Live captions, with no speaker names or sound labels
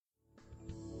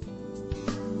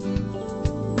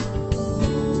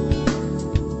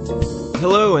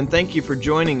Hello, and thank you for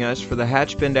joining us for the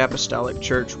Hatchbend Apostolic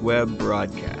Church web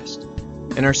broadcast.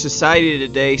 In our society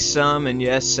today, some, and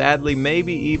yes, sadly,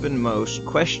 maybe even most,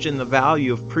 question the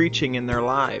value of preaching in their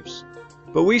lives.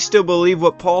 But we still believe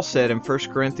what Paul said in 1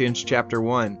 Corinthians chapter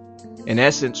 1. In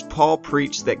essence, Paul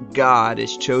preached that God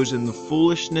has chosen the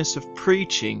foolishness of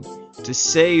preaching to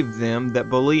save them that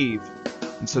believe.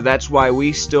 And so that's why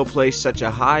we still place such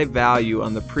a high value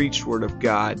on the preached word of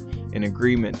God in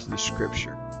agreement to the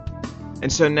Scripture.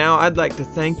 And so now I'd like to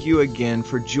thank you again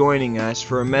for joining us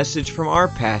for a message from our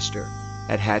pastor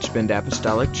at Hatchbend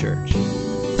Apostolic Church. Right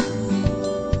here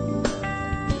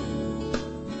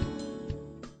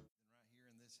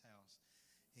in this house.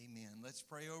 Amen. Let's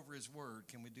pray over His Word.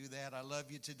 Can we do that? I love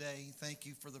you today. Thank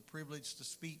you for the privilege to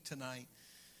speak tonight.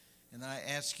 And I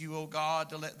ask you, oh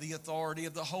God, to let the authority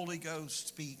of the Holy Ghost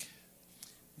speak.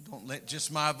 Don't let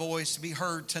just my voice be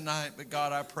heard tonight, but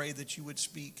God, I pray that you would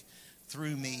speak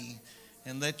through me.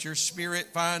 And let your Spirit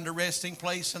find a resting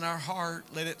place in our heart.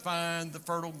 Let it find the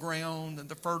fertile ground and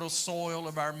the fertile soil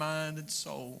of our mind and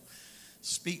soul.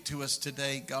 Speak to us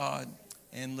today, God,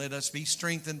 and let us be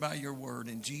strengthened by your word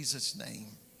in Jesus' name.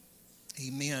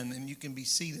 Amen. And you can be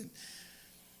seated.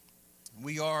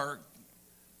 We are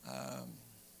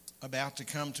about to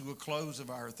come to a close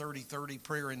of our 30-30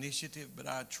 prayer initiative, but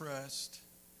I trust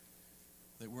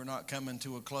that we're not coming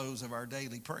to a close of our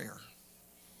daily prayer.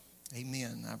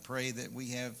 Amen. I pray that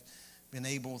we have been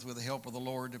able, with the help of the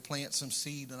Lord, to plant some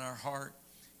seed in our heart.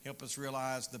 Help us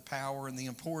realize the power and the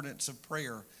importance of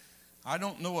prayer. I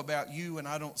don't know about you, and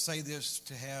I don't say this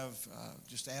to have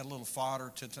just add a little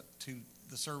fodder to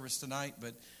the service tonight,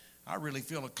 but I really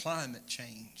feel a climate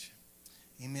change.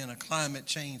 Amen. A climate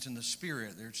change in the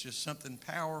spirit. There's just something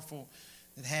powerful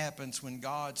that happens when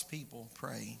God's people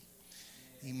pray.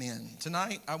 Amen.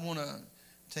 Tonight, I want to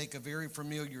take a very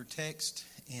familiar text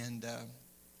and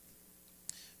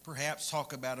perhaps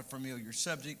talk about a familiar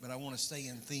subject, but I want to stay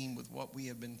in theme with what we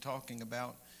have been talking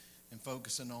about and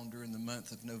focusing on during the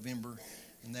month of November,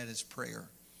 and that is prayer.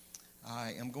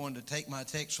 I am going to take my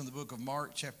text from the book of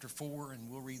Mark chapter 4,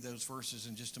 and we'll read those verses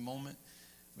in just a moment,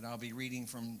 but I'll be reading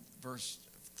from verse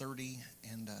 30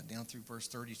 and down through verse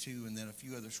 32, and then a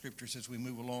few other scriptures as we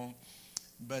move along.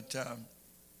 But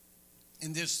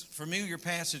in this familiar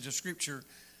passage of Scripture,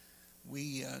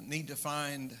 we need to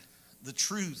find the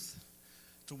truth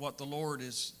to what the Lord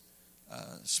is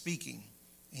speaking.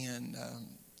 And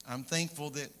I'm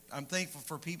thankful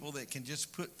for people that can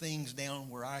just put things down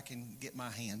where I can get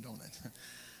my hand on it.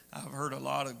 I've heard a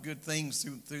lot of good things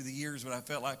through the years, but I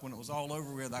felt like when it was all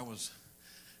over with, I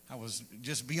was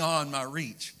just beyond my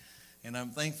reach. And I'm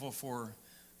thankful for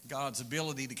God's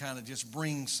ability to kind of just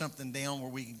bring something down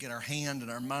where we can get our hand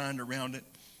and our mind around it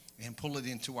and pull it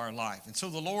into our life. And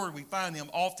so the Lord, we find Him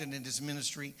often in His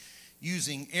ministry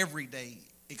using everyday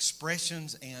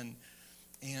expressions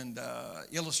and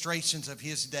illustrations of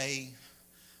His day,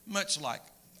 much like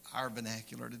our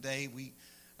vernacular today. We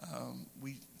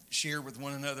share with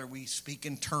one another. We speak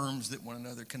in terms that one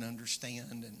another can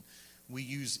understand, and we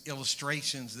use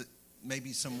illustrations that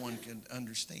maybe someone can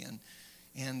understand.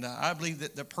 And I believe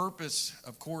that the purpose,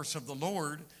 of course, of the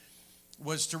Lord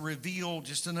was to reveal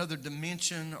just another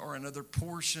dimension or another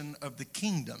portion of the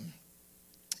kingdom.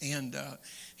 And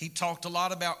He talked a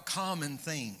lot about common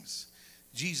things.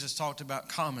 Jesus talked about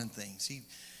common things.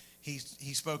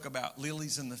 He spoke about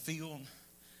lilies in the field.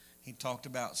 He talked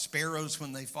about sparrows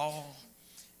when they fall.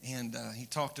 And He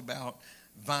talked about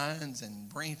vines and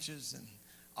branches and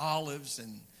olives.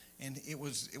 And it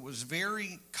was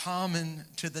very common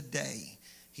to the day.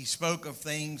 He spoke of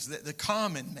things that the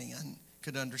common man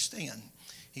could understand.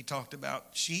 He talked about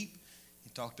sheep. He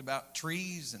talked about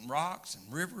trees and rocks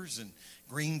and rivers and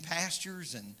green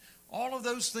pastures, and all of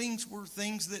those things were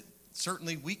things that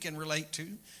certainly we can relate to,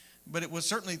 but it was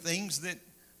certainly things that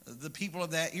the people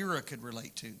of that era could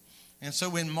relate to. And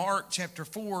so in Mark chapter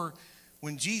 4,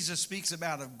 when Jesus speaks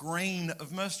about a grain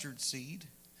of mustard seed,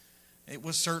 it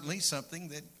was certainly something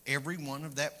that everyone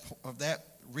of that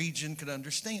region could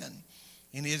understand.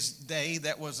 In his day,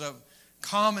 that was a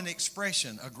common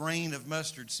expression, a grain of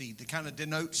mustard seed, to kind of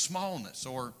denote smallness,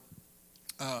 or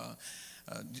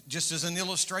just as an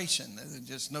illustration,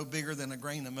 just no bigger than a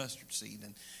grain of mustard seed.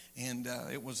 And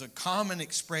it was a common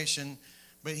expression,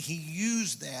 but He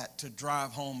used that to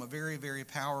drive home a very, very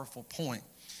powerful point.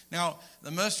 Now,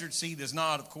 the mustard seed is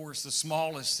not, of course, the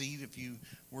smallest seed. If you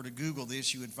were to Google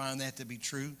this, you would find that to be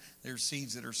true. There's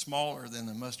seeds that are smaller than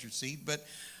the mustard seed,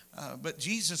 but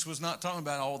Jesus was not talking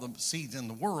about all the seeds in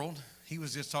the world. He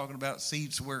was just talking about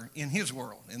seeds were in His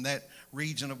world, in that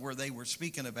region of where they were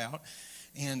speaking about.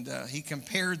 And he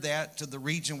compared that to the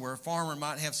region where a farmer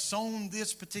might have sown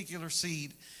this particular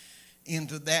seed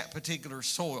into that particular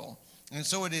soil. And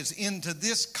so it is into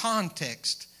this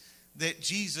context that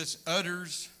Jesus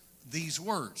utters these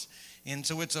words. And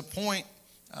so it's a point,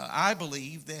 I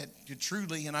believe, that you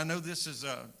truly, and I know this is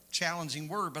a challenging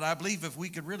word, but I believe if we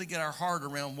could really get our heart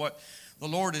around what the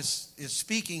Lord is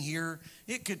speaking here,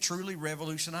 it could truly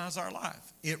revolutionize our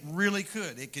life. It really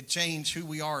could. It could change who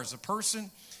we are as a person.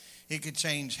 It could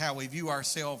change how we view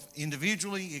ourselves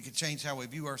individually. It could change how we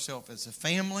view ourselves as a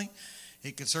family.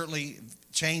 It could certainly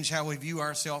change how we view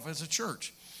ourselves as a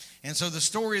church. And so the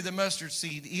story of the mustard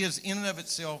seed is in and of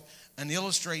itself an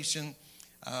illustration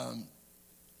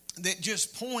that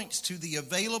just points to the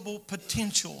available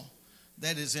potential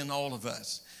that is in all of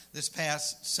us. This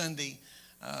past Sunday,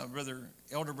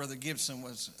 Elder Brother Gibson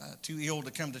was too ill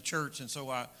to come to church, and so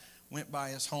I went by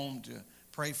his home to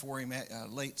pray for him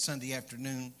at late Sunday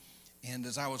afternoon. And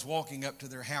as I was walking up to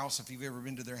their house, if you've ever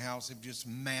been to their house, they've just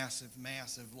massive,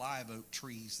 massive live oak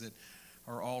trees that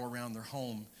are all around their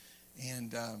home.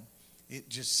 And it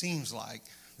just seems like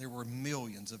there were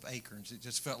millions of acorns. It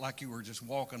just felt like you were just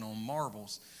walking on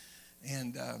marbles.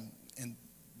 And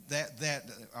that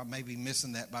I may be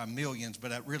missing that by millions,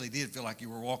 but it really did feel like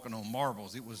you were walking on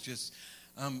marbles. It was just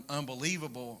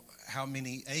unbelievable how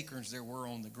many acorns there were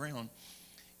on the ground.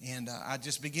 And I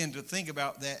just began to think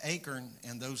about that acorn,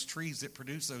 and those trees that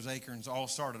produce those acorns all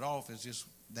started off as just,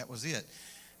 that was it.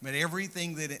 But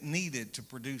everything that it needed to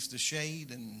produce the shade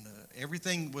and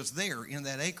everything was there in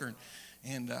that acorn.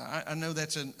 And I know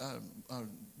that's a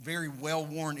very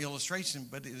well-worn illustration,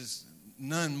 but it is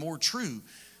none more true,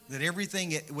 that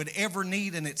everything it would ever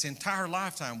need in its entire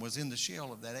lifetime was in the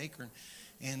shell of that acorn.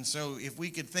 And so if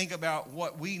we could think about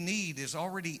what we need is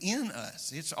already in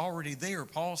us. It's already there.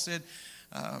 Paul said,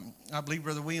 I believe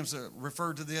Brother Williams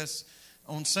referred to this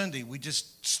on Sunday. We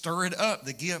just stir it up,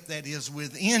 the gift that is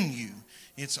within you.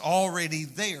 It's already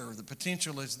there. The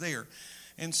potential is there.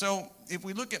 And so if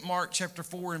we look at Mark chapter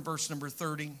 4 and verse number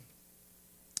 30,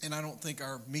 and I don't think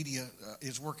our media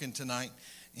is working tonight,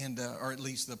 and or at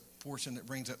least the portion that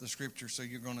brings up the scripture, so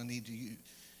you're going to need to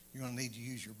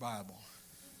use your Bible.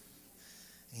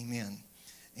 Amen.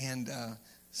 And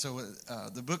so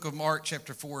the book of Mark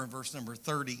chapter 4 and verse number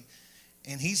 30,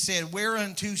 and he said,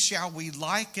 "Whereunto shall we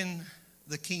liken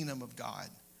the kingdom of God?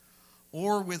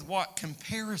 Or with what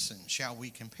comparison shall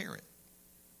we compare it?"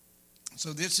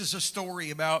 So this is a story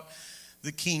about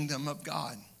the kingdom of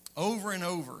God. Over and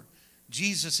over,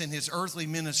 Jesus in his earthly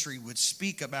ministry would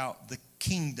speak about the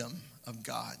kingdom of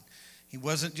God. He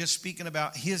wasn't just speaking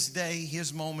about his day,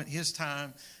 his moment, his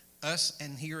time, us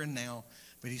and here and now,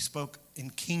 but he spoke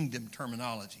in kingdom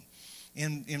terminology.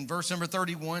 In verse number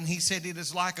 31, he said, "It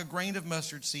is like a grain of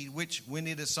mustard seed, which when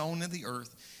it is sown in the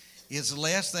earth, is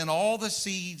less than all the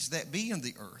seeds that be in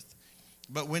the earth.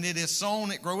 But when it is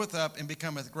sown, it groweth up and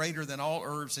becometh greater than all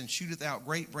herbs, and shooteth out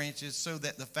great branches, so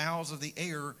that the fowls of the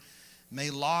air may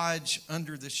lodge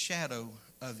under the shadow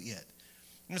of it."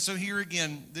 And so here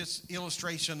again, this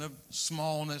illustration of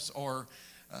smallness, or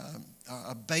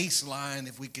a baseline,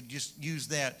 if we could just use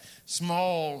that,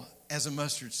 small as a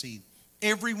mustard seed.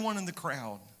 Everyone in the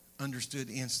crowd understood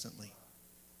instantly.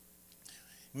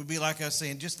 It would be like us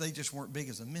saying, they just weren't big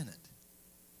as a minute.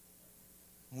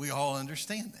 We all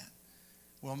understand that.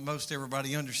 Well, most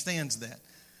everybody understands that,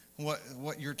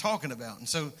 what you're talking about. And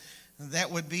so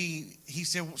that would be, he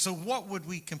said, so what would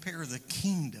we compare the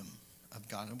kingdom of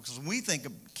God? Because when we think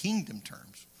of kingdom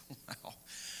terms, wow,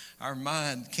 our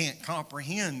mind can't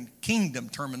comprehend kingdom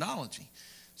terminology.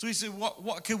 So he said,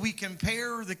 what could we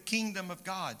compare the kingdom of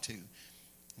God to?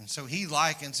 And so he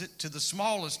likens it to the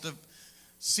smallest of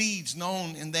seeds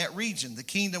known in that region. The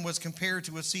kingdom was compared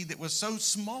to a seed that was so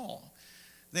small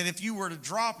that if you were to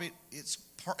drop it,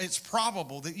 it's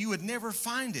probable that you would never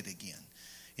find it again.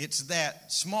 It's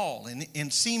that small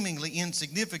and seemingly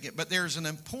insignificant. But there's an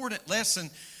important lesson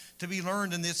to be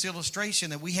learned in this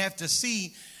illustration, and we have to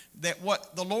see that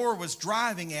what the Lord was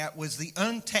driving at was the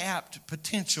untapped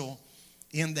potential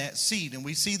in that seed. And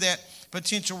we see that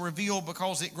potential revealed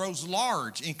because it grows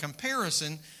large in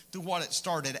comparison to what it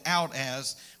started out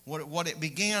as. What it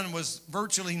began was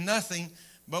virtually nothing,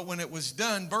 but when it was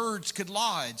done, birds could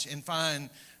lodge and find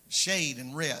shade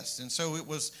and rest. And so it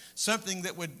was something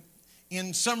that would,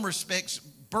 in some respects,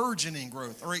 burgeon in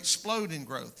growth or explode in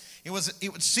growth. It was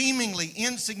seemingly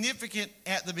insignificant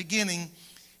at the beginning.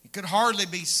 It could hardly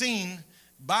be seen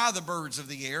by the birds of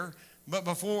the air, but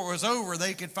before it was over,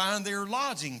 they could find their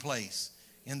lodging place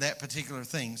in that particular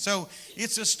thing. So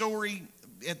it's a story,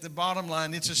 at the bottom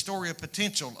line, it's a story of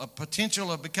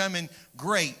potential of becoming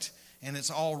great and it's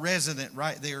all resident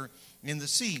right there in the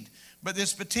seed. But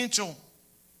this potential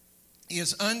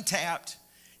is untapped,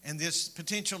 and this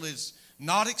potential is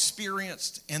not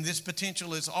experienced, and this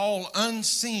potential is all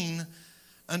unseen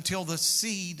until the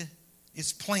seed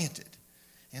is planted.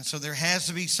 And so there has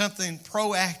to be something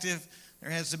proactive. There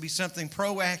has to be something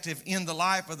proactive in the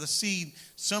life of the seed.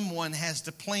 Someone has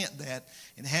to plant that.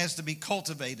 It has to be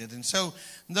cultivated. And so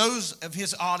those of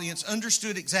his audience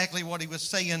understood exactly what he was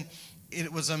saying.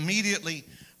 It was immediately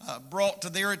brought to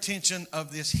their attention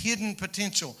of this hidden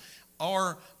potential,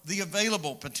 or the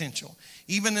available potential,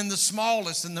 even in the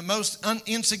smallest and the most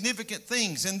insignificant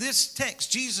things. In this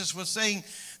text, Jesus was saying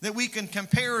that we can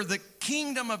compare the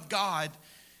kingdom of God.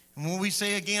 And when we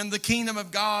say again the kingdom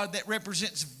of God, that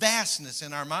represents vastness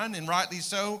in our mind, and rightly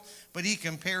so, but he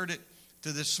compared it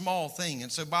to this small thing.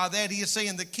 And so by that he is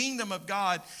saying the kingdom of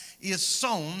God is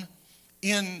sown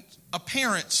in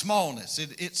apparent smallness.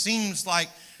 It seems like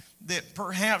that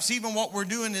perhaps even what we're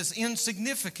doing is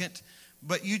insignificant,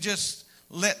 but you just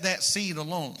let that seed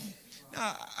alone.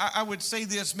 Now, I would say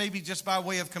this maybe just by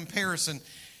way of comparison.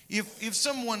 If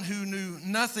someone who knew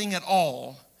nothing at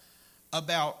all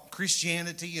about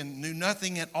Christianity and knew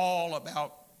nothing at all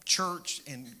about church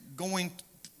and going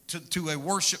to a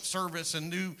worship service and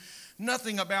knew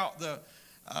nothing about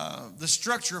the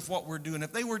structure of what we're doing,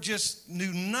 if they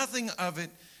knew nothing of it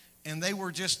and they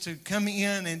were just to come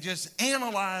in and just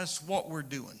analyze what we're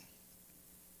doing.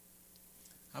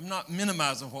 I'm not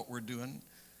minimizing what we're doing.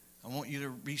 I want you to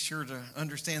be sure to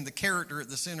understand the character at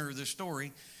the center of this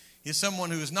story is someone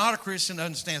who is not a Christian,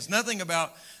 understands nothing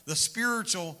about the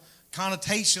spiritual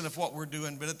connotation of what we're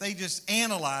doing, but if they just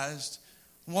analyzed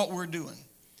what we're doing,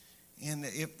 and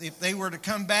if they were to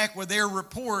come back with their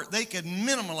report, they could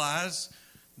minimize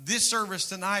this service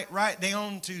tonight right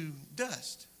down to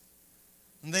dust.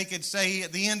 And they could say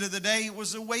at the end of the day, it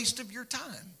was a waste of your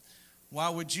time. Why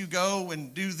would you go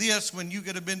and do this when you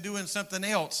could have been doing something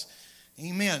else?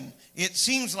 Amen. It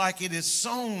seems like it is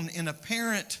sown in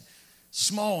apparent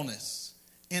smallness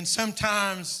and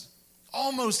sometimes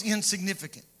almost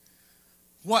insignificant.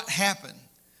 What happened?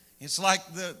 It's like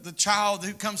the child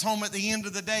who comes home at the end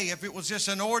of the day. If it was just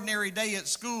an ordinary day at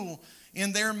school,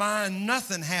 in their mind,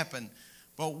 nothing happened.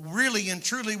 But really and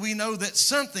truly, we know that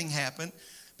something happened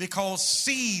because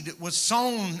seed was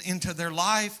sown into their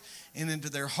life and into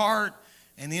their heart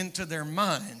and into their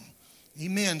mind.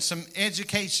 Amen. Some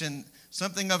education,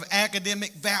 something of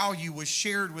academic value was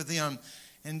shared with them.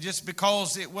 And just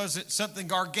because it wasn't something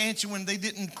gargantuan, they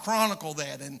didn't chronicle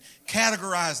that and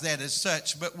categorize that as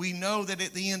such. But we know that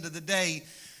at the end of the day,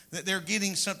 that they're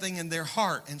getting something in their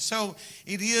heart. And so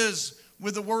it is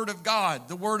with the Word of God.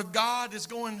 The Word of God is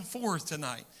going forth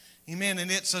tonight. Amen.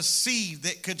 And it's a seed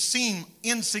that could seem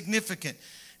insignificant.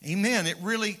 Amen. It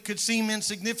really could seem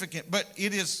insignificant, but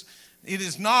it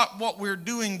is not what we're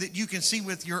doing that you can see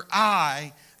with your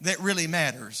eye that really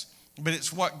matters, but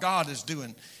it's what God is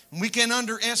doing. And we can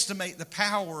underestimate the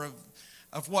power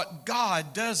of what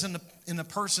God does in a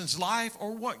person's life,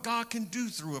 or what God can do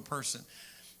through a person.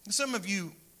 Some of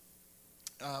you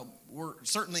were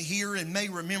certainly here and may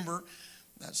remember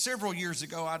several years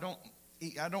ago. I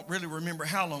don't really remember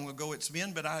how long ago it's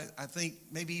been, but I think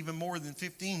maybe even more than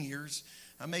 15 years,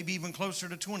 maybe even closer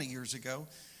to 20 years ago.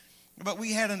 But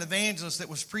we had an evangelist that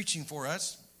was preaching for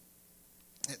us.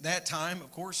 At that time,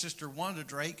 of course, Sister Wanda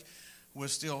Drake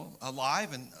was still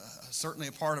alive and certainly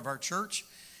a part of our church.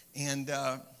 And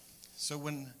so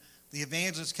when the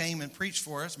evangelist came and preached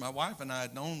for us, my wife and I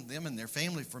had known them and their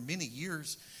family for many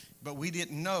years, but we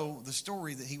didn't know the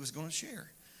story that he was going to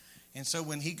share. And so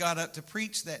when he got up to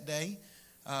preach that day,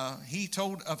 he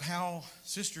told of how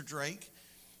Sister Drake,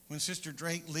 when Sister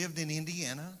Drake lived in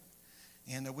Indiana,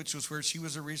 and which was where she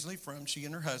was originally from, she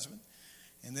and her husband.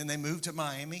 And then they moved to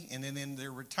Miami, and then in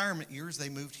their retirement years, they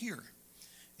moved here.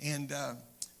 And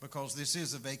because this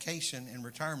is a vacation and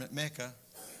retirement mecca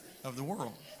of the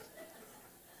world.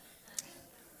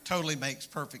 Totally makes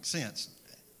perfect sense.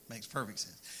 Makes perfect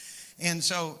sense. And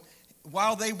so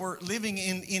while they were living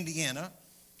in Indiana,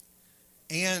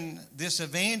 and this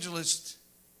evangelist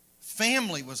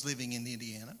family was living in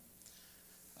Indiana,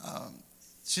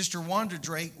 Sister Wanda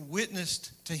Drake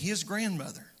witnessed to his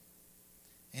grandmother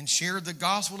and shared the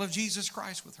gospel of Jesus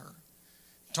Christ with her.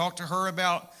 Talked to her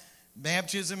about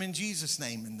baptism in Jesus'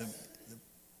 name and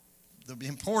the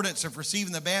importance of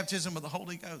receiving the baptism of the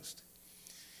Holy Ghost.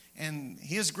 And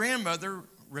his grandmother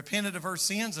repented of her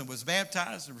sins and was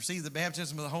baptized and received the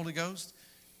baptism of the Holy Ghost.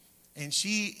 And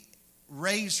she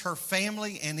raised her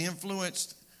family and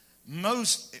influenced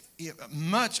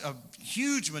a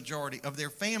huge majority of their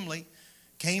family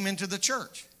came into the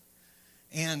church.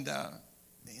 And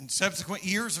in subsequent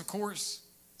years, of course,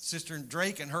 Sister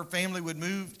Drake and her family would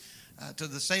move to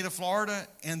the state of Florida,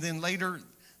 and then later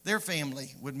their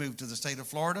family would move to the state of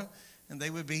Florida, and they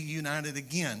would be united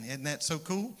again. Isn't that so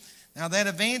cool? Now, that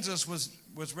evangelist was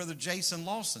Brother Jason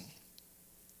Lawson.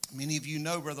 Many of you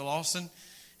know Brother Lawson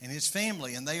and his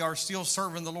family, and they are still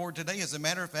serving the Lord today. As a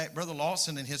matter of fact, Brother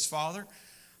Lawson and his father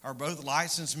are both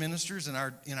licensed ministers in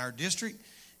our district,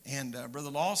 and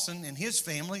Brother Lawson and his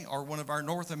family are one of our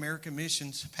North American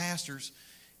missions pastors,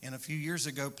 and a few years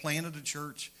ago planted a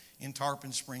church in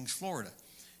Tarpon Springs, Florida.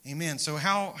 Amen. So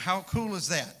how cool is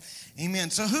that? Amen.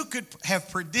 So who could have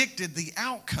predicted the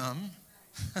outcome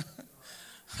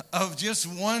of just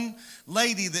one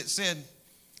lady that said,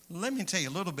 let me tell you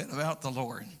a little bit about the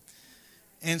Lord.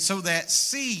 And so that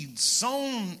seed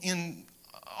sown in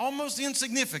almost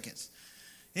insignificance,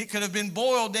 it could have been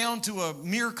boiled down to a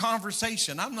mere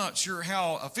conversation. I'm not sure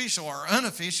how official or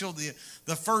unofficial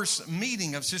the first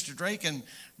meeting of Sister Drake and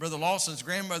Brother Lawson's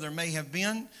grandmother may have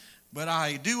been, but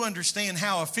I do understand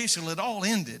how official it all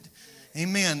ended.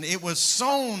 Amen. It was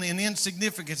sown in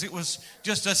insignificance. It was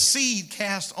just a seed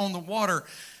cast on the water.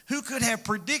 Who could have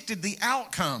predicted the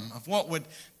outcome of what would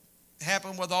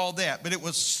happen with all that? But it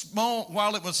was small.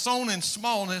 While it was sown in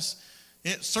smallness,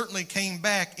 it certainly came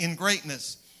back in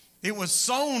greatness. It was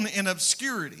sown in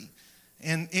obscurity,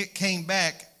 and it came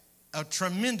back a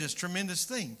tremendous, tremendous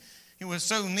thing. It was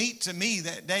so neat to me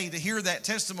that day to hear that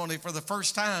testimony for the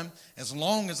first time. As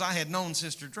long as I had known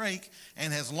Sister Drake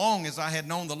and as long as I had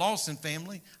known the Lawson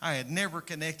family, I had never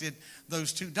connected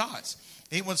those two dots.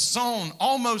 It was sown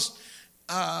almost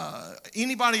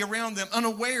anybody around them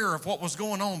unaware of what was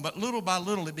going on, but little by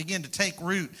little it began to take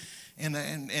root.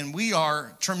 And we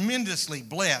are tremendously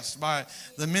blessed by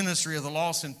the ministry of the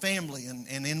Lawson family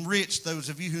and enriched those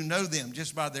of you who know them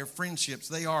just by their friendships.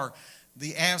 They are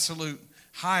the absolute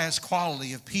highest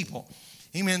quality of people.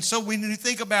 Amen. So when you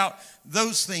think about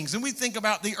those things, and we think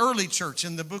about the early church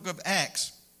in the book of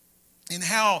Acts, and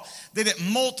how that it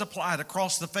multiplied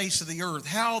across the face of the earth.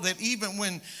 How that even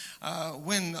when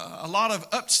a lot of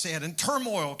upset and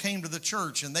turmoil came to the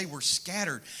church and they were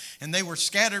scattered. And they were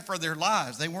scattered for their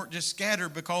lives. They weren't just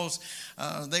scattered because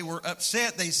they were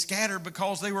upset. They scattered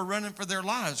because they were running for their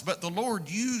lives. But the Lord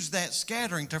used that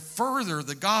scattering to further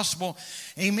the gospel.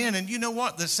 Amen. And you know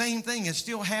what? The same thing is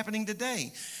still happening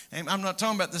today. And I'm not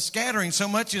talking about the scattering so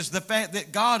much as the fact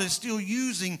that God is still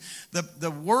using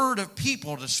the word of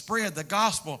people to spread the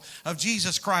gospel of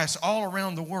Jesus Christ all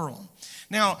around the world.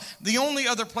 Now, the only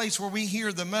other place where we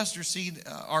hear the mustard seed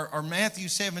are Matthew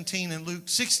 17 and Luke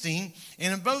 16.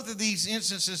 And in both of these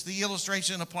instances, the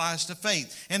illustration applies to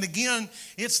faith. And again,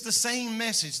 it's the same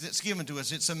message that's given to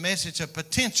us. It's a message of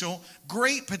potential,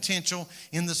 great potential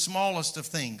in the smallest of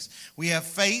things. We have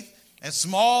faith as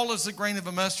small as the grain of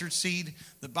a mustard seed.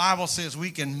 The Bible says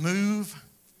we can move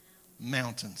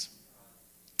mountains.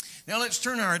 Now let's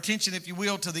turn our attention, if you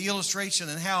will, to the illustration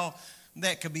and how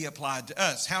that could be applied to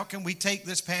us. How can we take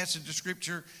this passage of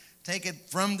Scripture, take it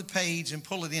from the page and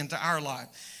pull it into our life?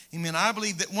 Amen. I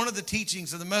believe that one of the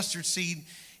teachings of the mustard seed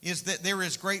is that there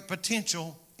is great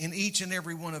potential in each and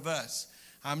every one of us.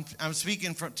 I'm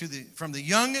speaking from the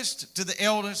youngest to the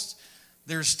eldest.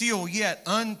 There's still yet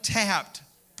untapped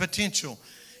potential.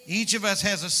 Each of us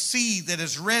has a seed that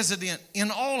is resident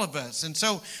in all of us. And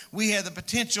so we have the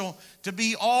potential to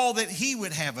be all that He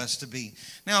would have us to be.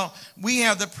 Now, we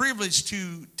have the privilege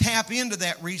to tap into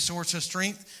that resource of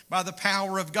strength by the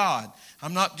power of God.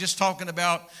 I'm not just talking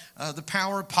about the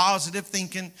power of positive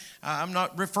thinking. I'm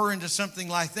not referring to something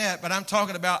like that, but I'm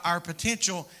talking about our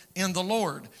potential in the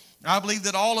Lord. I believe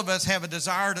that all of us have a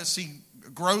desire to see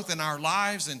growth in our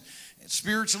lives and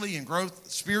spiritually and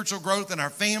spiritual growth in our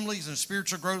families and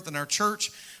spiritual growth in our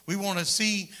church. We want to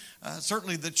see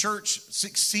certainly the church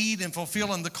succeed in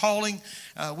fulfilling the calling,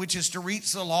 which is to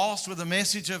reach the lost with a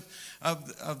message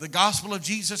of the gospel of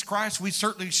Jesus Christ. We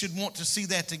certainly should want to see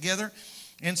that together.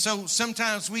 And so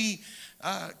sometimes we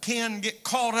can get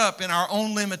caught up in our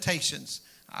own limitations.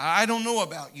 I don't know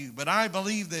about you, but I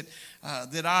believe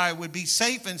that I would be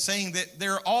safe in saying that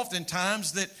there are often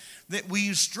times that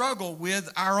we struggle with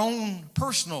our own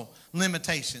personal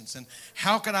limitations. And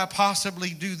how could I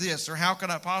possibly do this? Or how could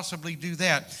I possibly do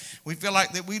that? We feel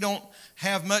like that we don't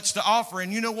have much to offer.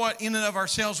 And you know what? In and of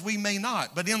ourselves, we may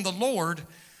not. But in the Lord,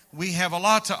 we have a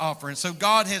lot to offer. And so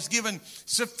God has given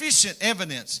sufficient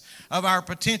evidence of our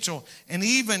potential. And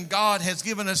even God has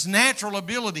given us natural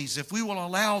abilities. If we will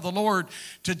allow the Lord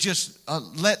to just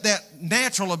let that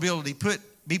natural ability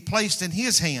be placed in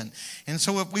His hand. And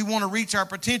so if we want to reach our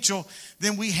potential,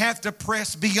 then we have to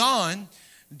press beyond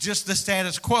just the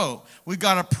status quo. We've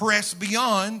got to press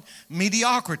beyond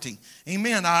mediocrity.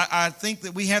 Amen. I think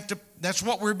that we have to, that's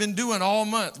what we've been doing all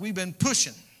month. We've been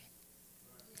pushing.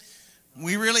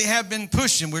 We really have been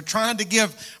pushing. We're trying to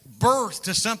give birth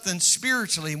to something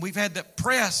spiritually, and we've had to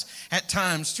press at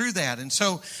times through that. And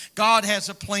so God has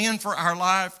a plan for our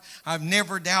life. I've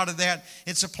never doubted that.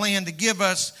 It's a plan to give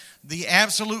us the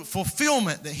absolute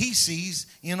fulfillment that He sees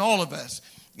in all of us.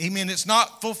 Amen. It's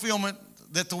not fulfillment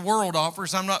that the world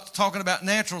offers. I'm not talking about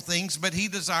natural things, but He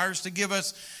desires to give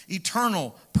us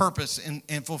eternal purpose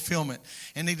and fulfillment.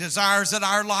 And He desires that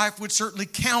our life would certainly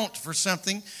count for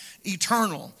something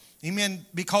eternal. Amen.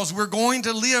 Because we're going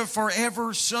to live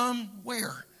forever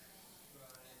somewhere.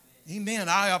 Amen.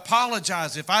 I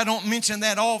apologize if I don't mention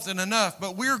that often enough,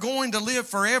 but we're going to live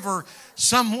forever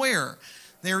somewhere.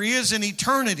 There is an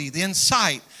eternity in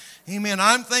sight. Amen.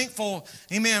 I'm thankful,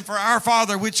 amen, for our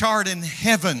Father which art in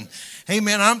heaven.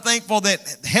 Amen. I'm thankful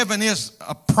that heaven is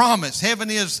a promise.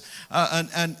 Heaven is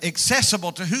an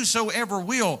accessible to whosoever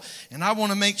will. And I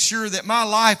want to make sure that my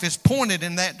life is pointed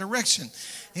in that direction.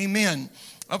 Amen.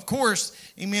 Of course,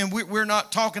 amen, we're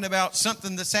not talking about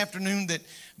something this afternoon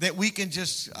that we can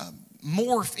just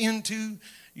morph into.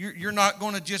 You're not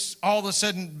going to just all of a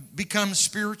sudden become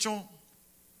spiritual.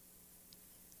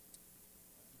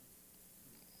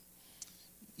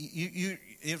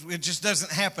 It just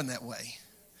doesn't happen that way.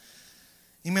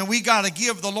 Amen. We got to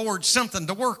give the Lord something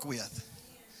to work with.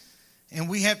 And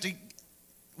we have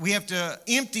to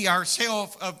empty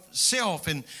ourselves of self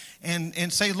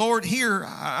and say, Lord, here,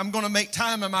 I'm going to make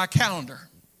time in my calendar.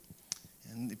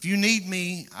 And if you need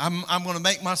me, I'm going to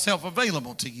make myself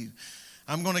available to you.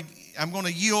 I'm going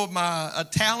to yield my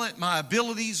talent, my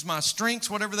abilities, my strengths,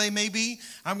 whatever they may be.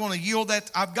 I'm going to yield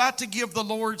that. I've got to give the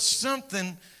Lord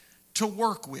something to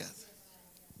work with.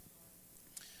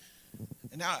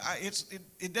 Now,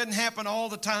 it doesn't happen all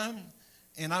the time,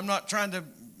 and I'm not trying to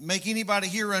make anybody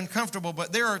here uncomfortable,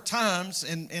 but there are times,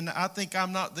 and I think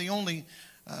I'm not the only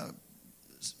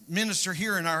minister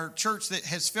here in our church that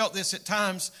has felt this at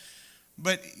times,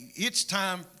 but it's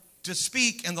time to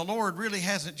speak, and the Lord really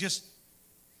hasn't just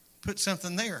put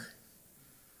something there.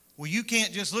 Well, you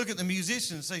can't just look at the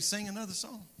musician and say, sing another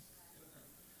song.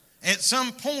 At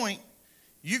some point,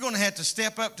 you're going to have to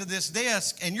step up to this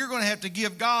desk, and you're going to have to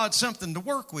give God something to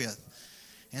work with.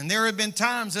 And there have been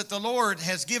times that the Lord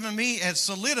has given me, has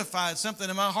solidified something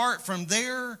in my heart from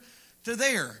there to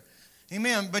there.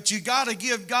 Amen. But you got to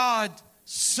give God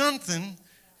something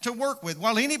to work with.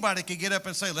 Well, anybody could get up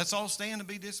and say, let's all stand and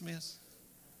be dismissed.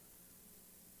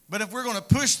 But if we're going to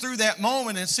push through that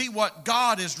moment and see what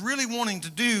God is really wanting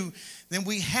to do, then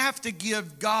we have to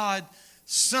give God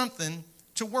something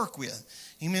to work with.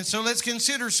 Amen. So let's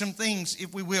consider some things,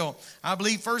 if we will. I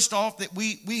believe, first off, that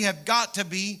we have got to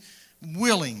be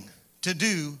willing to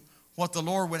do what the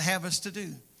Lord would have us to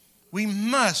do. We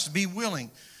must be willing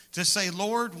to say,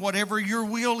 Lord, whatever your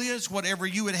will is, whatever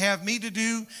you would have me to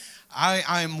do,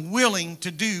 I am willing to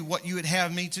do what you would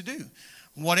have me to do,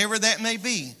 whatever that may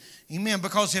be. Amen.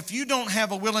 Because if you don't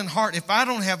have a willing heart, if I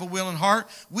don't have a willing heart,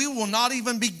 we will not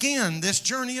even begin this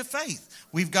journey of faith.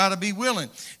 We've got to be willing.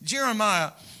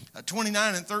 Jeremiah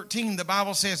 29:13, the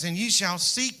Bible says, and ye shall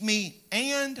seek me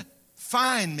and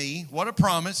find me. What a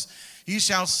promise. You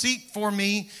shall seek for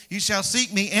me. You shall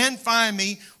seek me and find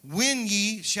me when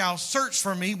ye shall search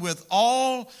for me with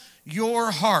all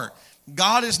your heart.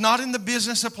 God is not in the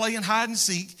business of playing hide and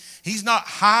seek. He's not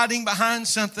hiding behind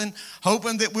something,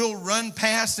 hoping that we'll run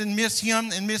past and miss him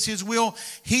and miss his will.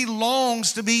 He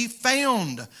longs to be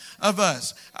found of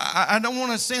us. I don't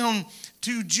want to sound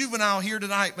too juvenile here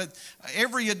tonight, but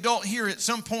every adult here at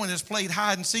some point has played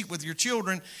hide and seek with your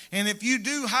children. And if you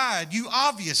do hide, you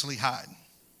obviously hide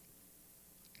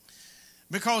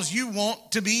because you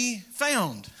want to be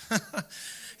found.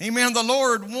 Amen. The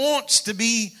Lord wants to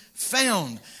be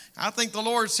found. I think the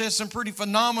Lord says some pretty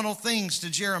phenomenal things to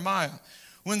Jeremiah.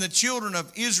 When the children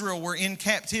of Israel were in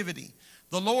captivity,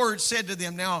 the Lord said to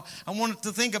them, now I want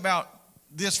to think about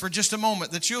this for just a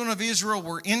moment. The children of Israel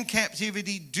were in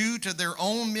captivity due to their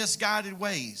own misguided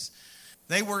ways.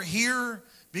 They were here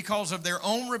because of their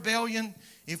own rebellion.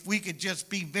 If we could just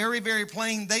be very, very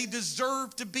plain, they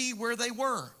deserved to be where they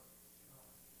were.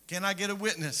 Can I get a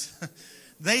witness?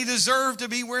 They deserved to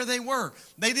be where they were.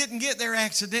 They didn't get there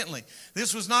accidentally.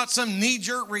 This was not some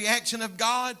knee-jerk reaction of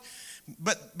God.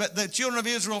 But the children of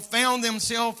Israel found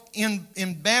themselves in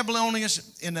Babylonian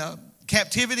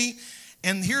captivity.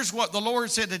 And here's what the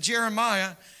Lord said to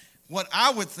Jeremiah, what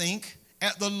I would think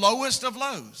at the lowest of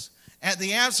lows, at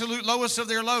the absolute lowest of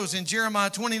their lows. In Jeremiah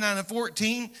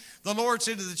 29:14, the Lord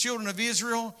said to the children of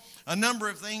Israel a number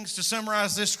of things to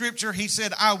summarize this scripture. He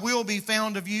said, I will be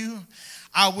found of you.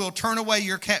 I will turn away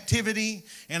your captivity,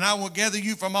 and I will gather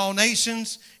you from all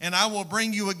nations, and I will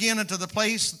bring you again into the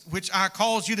place which I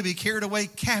caused you to be carried away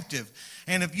captive.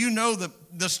 And if you know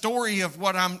the story of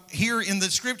what I'm here in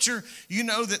the scripture, you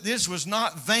know that this was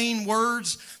not vain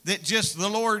words that just the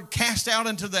Lord cast out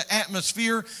into the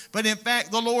atmosphere, but in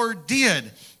fact the Lord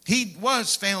did. He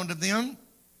was found of them.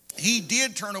 He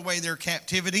did turn away their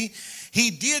captivity. He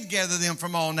did gather them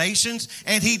from all nations,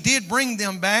 and he did bring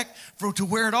them back to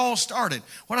where it all started.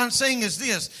 What I'm saying is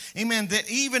this, amen,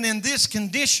 that even in this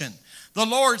condition, the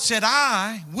Lord said,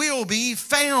 I will be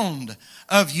found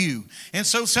of you. And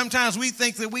so sometimes we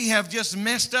think that we have just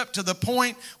messed up to the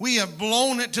point, we have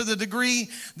blown it to the degree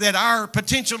that our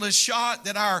potential is shot,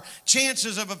 that our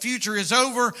chances of a future is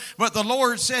over. But the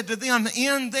Lord said to them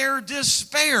in their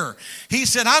despair, he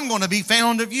said, I'm going to be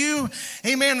found of you.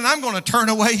 Amen. And I'm going to turn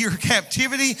away your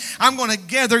captivity. I'm going to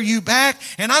gather you back,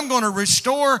 and I'm going to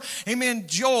restore. Amen.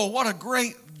 Joel, what a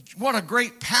great,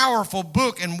 powerful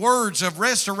book and words of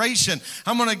restoration.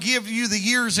 I'm going to give you the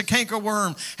years the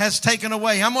cankerworm has taken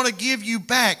away. I'm going to give you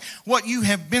back what you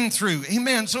have been through.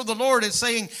 Amen. So the Lord is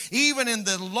saying, even in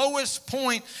the lowest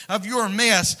point of your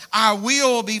mess, I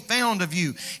will be found of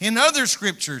you. In other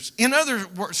scriptures,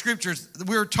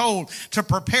 we're told to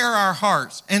prepare our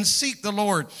hearts and seek the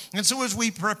Lord. And so as we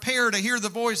prepare to hear the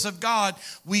voice of God,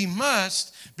 we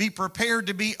must be prepared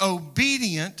to be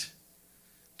obedient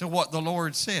to what the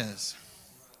Lord says.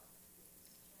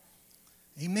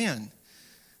 Amen.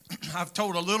 I've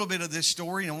told a little bit of this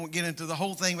story, and I won't get into the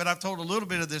whole thing, but I've told a little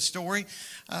bit of this story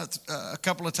a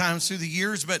couple of times through the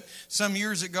years. But some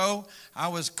years ago, I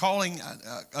was calling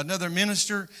another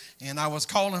minister, and I was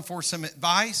calling for some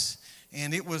advice.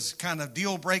 And it was kind of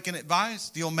deal-making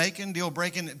advice.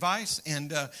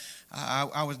 And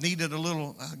I needed a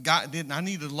little I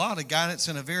needed a lot of guidance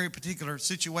in a very particular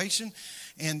situation.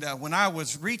 And when I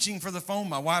was reaching for the phone,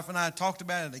 my wife and I talked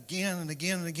about it again and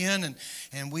again and again,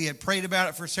 and we had prayed about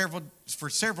it for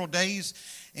several days.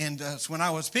 And so when I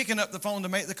was picking up the phone to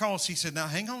make the call, she said, "Now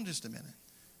hang on just a minute.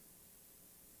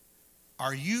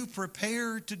 Are you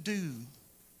prepared to do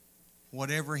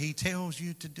whatever he tells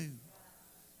you to do?"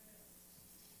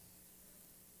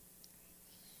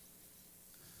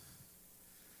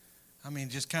 I mean,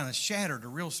 just kind of shattered a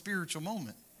real spiritual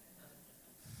moment.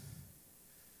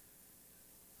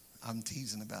 I'm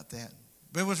teasing about that.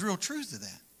 But it was real truth to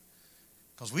that.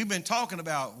 Because we've been talking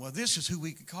about, well, this is who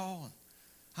we could call. And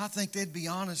I think they'd be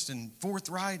honest and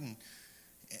forthright. And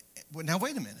now,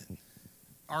 wait a minute.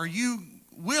 Are you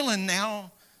willing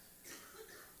now?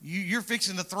 You're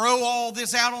fixing to throw all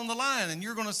this out on the line. And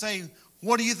you're going to say,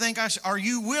 what do you think are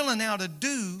you willing now to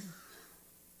do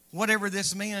whatever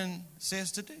this man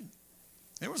says to do?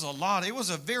 It was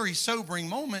a very sobering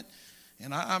moment.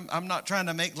 And I'm not trying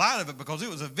to make light of it because it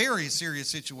was a very serious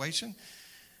situation.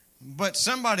 But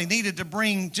somebody needed to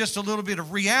bring just a little bit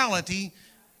of reality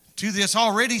to this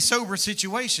already sober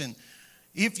situation.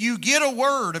 If you get a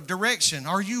word of direction,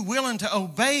 are you willing to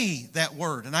obey that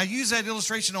word? And I use that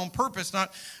illustration on purpose.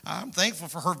 I'm thankful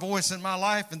for her voice in my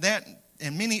life and that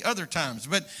and many other times.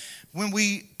 But when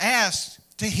we ask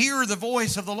to hear the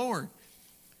voice of the Lord,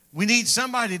 we need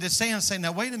somebody to stand and say,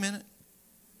 now wait a minute.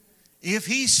 If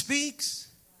he speaks,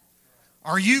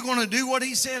 are you going to do what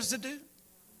he says to do?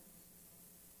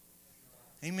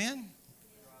 Amen.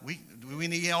 We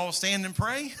need to all stand and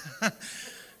pray.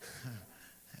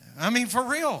 I mean, for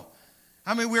real.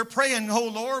 I mean, we're praying, oh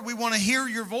Lord, we want to hear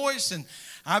your voice. And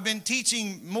I've been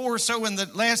teaching more so in the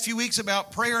last few weeks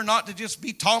about prayer, not to just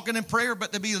be talking in prayer,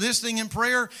 but to be listening in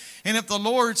prayer. And if the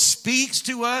Lord speaks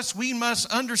to us, we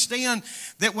must understand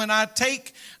that when I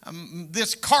take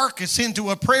this carcass into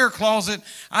a prayer closet,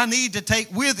 I need to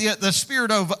take with it the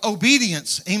spirit of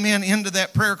obedience, amen, into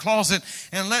that prayer closet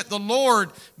and let the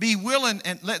Lord be willing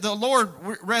and let the Lord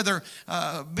rather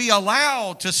be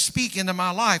allowed to speak into my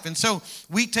life. And so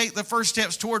we take the first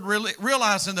steps toward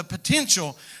realizing the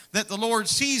potential that the Lord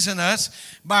sees in us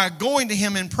by going to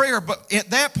him in prayer. But at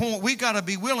that point, we've got to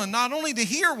be willing not only to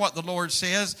hear what the Lord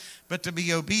says, but to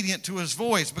be obedient to his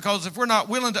voice. Because if we're not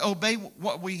willing to obey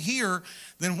what we hear,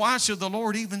 then why should the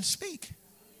Lord even speak?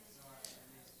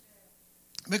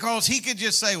 Because he could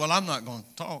just say, well, I'm not going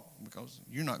to talk because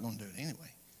you're not going to do it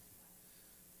anyway.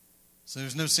 So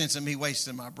there's no sense in me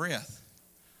wasting my breath.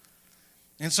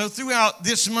 And so throughout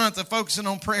this month of focusing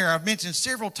on prayer, I've mentioned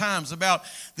several times about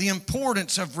the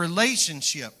importance of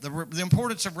relationship, the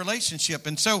importance of relationship.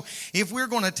 And so if we're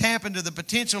going to tap into the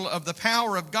potential of the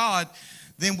power of God,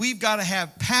 then we've got to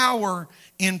have power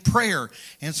in prayer.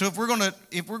 And so if we're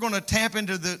going to tap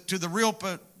into the real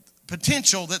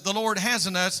potential that the Lord has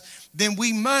in us, then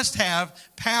we must have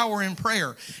power in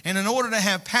prayer. And in order to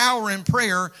have power in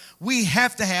prayer, we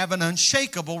have to have an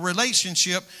unshakable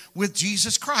relationship with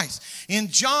Jesus Christ. In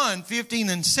John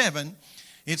 15:7,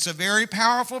 it's a very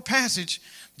powerful passage.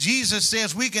 Jesus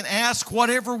says we can ask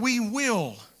whatever we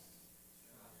will.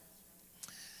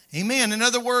 Amen. In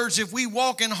other words, if we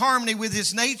walk in harmony with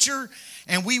His nature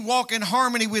and we walk in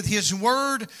harmony with His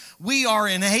Word, we are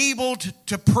enabled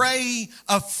to pray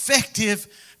effective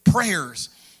prayers.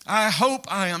 I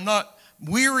hope I am not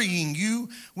wearying you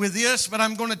with this, but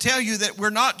I'm going to tell you that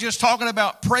we're not just talking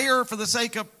about prayer for the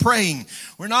sake of praying.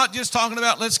 We're not just talking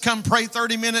about let's come pray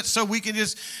 30 minutes so we can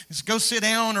just go sit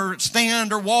down or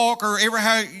stand or walk or ever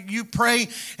how you pray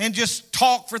and just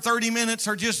talk for 30 minutes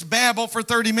or just babble for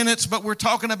 30 minutes, but we're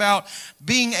talking about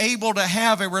being able to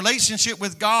have a relationship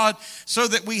with God so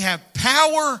that we have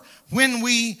power when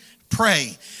we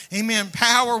pray. Amen.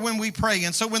 Power when we pray.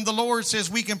 And so when the Lord says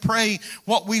we can pray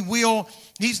what we will,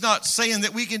 He's not saying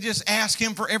that we can just ask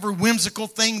Him for every whimsical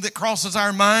thing that crosses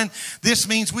our mind. This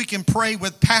means we can pray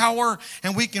with power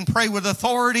and we can pray with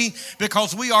authority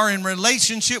because we are in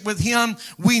relationship with Him.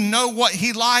 We know what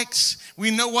He likes. We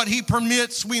know what He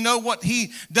permits. We know what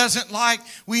He doesn't like.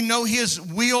 We know His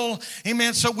will.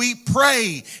 Amen. So we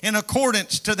pray in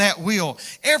accordance to that will.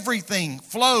 Everything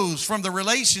flows from the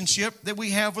relationship that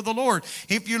we have with the Lord.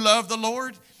 If you love the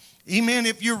Lord, amen.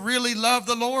 If you really love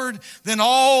the Lord, then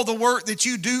all the work that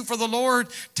you do for the Lord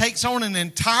takes on an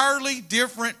entirely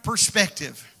different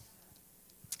perspective.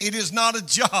 It is not a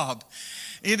job.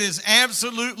 It is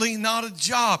absolutely not a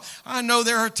job. I know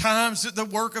there are times that the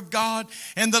work of God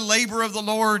and the labor of the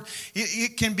Lord,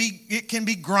 it can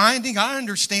be grinding. I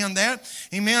understand that.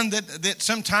 Amen. That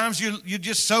sometimes you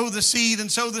just sow the seed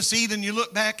and you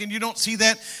look back and you don't see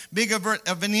that big of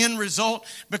an end result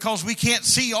because we can't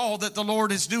see all that the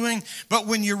Lord is doing. But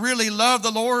when you really love the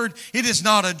Lord, it is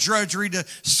not a drudgery to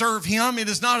serve Him. It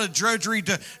is not a drudgery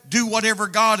to do whatever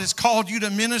God has called you to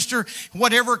minister,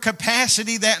 whatever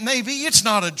capacity that may be. It's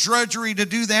not a drudgery to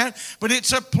do that, but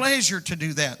it's a pleasure to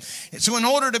do that. And so in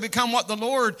order to become what the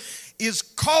Lord is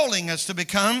calling us to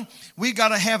become, we've got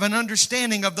to have an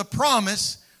understanding of the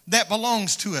promise that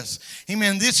belongs to us.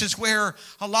 Amen. This is where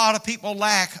a lot of people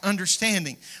lack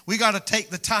understanding. We got to take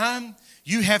the time.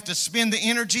 You have to spend the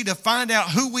energy to find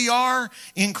out who we are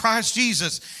in Christ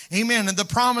Jesus. Amen. And the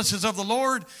promises of the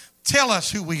Lord tell us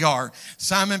who we are.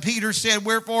 Simon Peter said,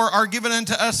 "Wherefore are given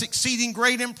unto us exceeding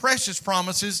great and precious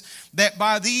promises, that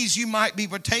by these you might be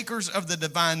partakers of the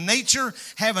divine nature,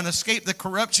 having escaped the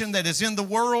corruption that is in the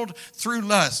world through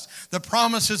lust." The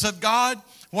promises of God,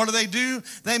 what do?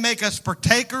 They make us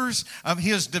partakers of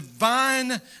His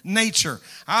divine nature.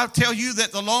 I'll tell you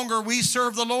that the longer we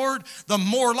serve the Lord, the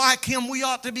more like Him we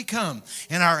ought to become.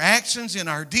 In our actions, in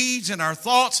our deeds, in our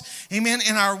thoughts, amen,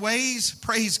 in our ways,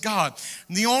 praise God.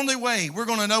 And the only way we're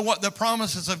going to know what the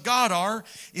promises of God are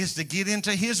is to get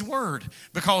into His Word,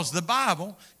 because the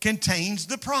Bible contains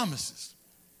the promises.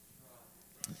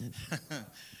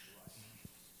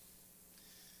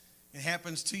 It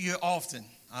happens to you often,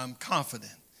 I'm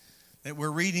confident, that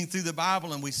we're reading through the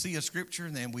Bible and we see a scripture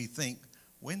and then we think,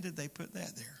 when did they put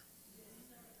that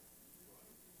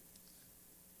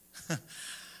there?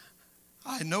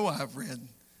 I know I've read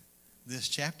this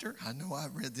chapter. I know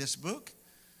I've read this book.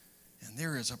 And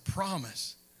there is a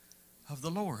promise of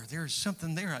the Lord. There is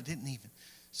something there. I didn't even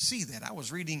see that. I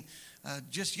was reading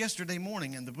just yesterday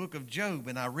morning in the book of Job,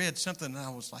 and I read something and I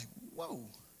was like, whoa.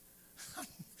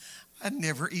 I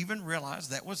never even realized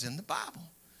that was in the Bible.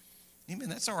 Amen.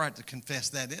 That's all right to confess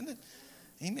that, isn't it?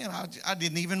 Amen. I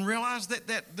didn't even realize that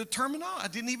the terminology, I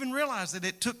didn't even realize that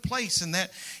it took place in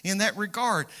that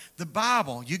regard. The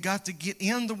Bible, you got to get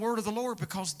in the Word of the Lord,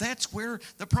 because that's where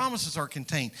the promises are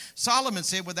contained. Solomon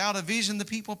said, without a vision, the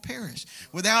people perish.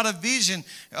 Without a vision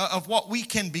of what we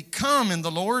can become in the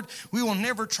Lord, we will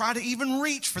never try to even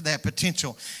reach for that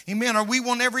potential. Amen. Or we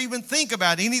will never even think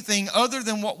about anything other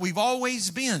than what we've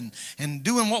always been and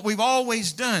doing what we've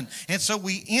always done. And so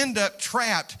we end up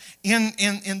trapped in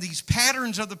these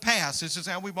patterns of the past. This is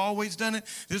how we've always done it.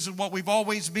 This is what we've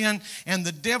always been. And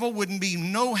the devil wouldn't be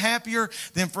no happier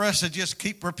than for us to just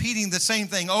keep repeating the same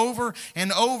thing over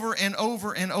and over and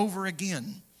over and over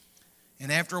again.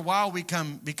 And after a while, we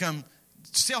become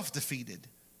self-defeated.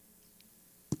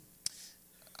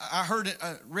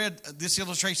 I read this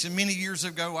illustration many years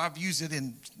ago. I've used it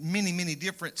in many, many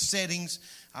different settings.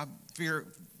 I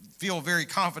feel very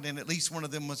confident at least one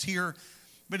of them was here.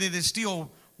 But it is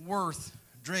still worth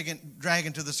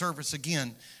dragging to the surface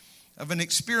again. of an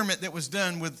experiment that was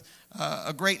done with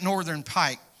a great northern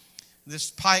pike.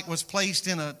 This pike was placed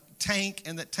in a tank,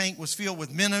 and that tank was filled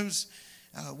with minnows,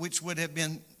 which would have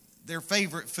been their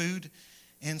favorite food.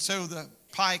 And so the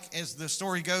pike, as the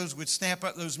story goes, would snap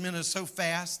up those minnows so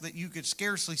fast that you could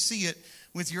scarcely see it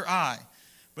with your eye.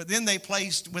 But then they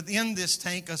placed within this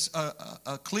tank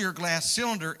a clear glass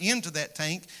cylinder into that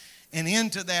tank, and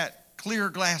into that clear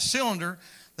glass cylinder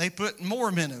they put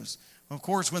more minnows. Of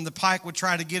course, when the pike would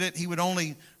try to get it, he would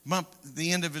only bump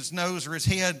the end of his nose or his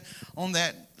head on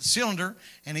that cylinder,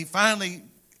 and he finally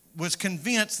was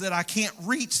convinced that I can't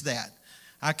reach that.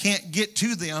 I can't get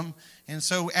to them. And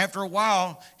so after a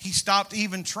while, he stopped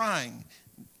even trying.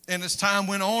 And as time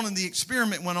went on and the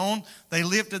experiment went on, they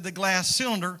lifted the glass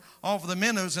cylinder off of the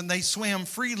minnows and they swam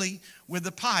freely with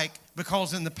the pike,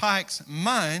 because in the pike's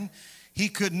mind, he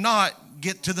could not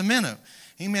get to the minnow.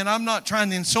 Amen. I'm not trying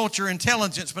to insult your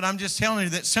intelligence, but I'm just telling you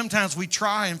that sometimes we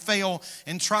try and fail,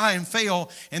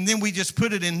 and then we just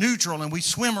put it in neutral and we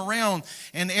swim around,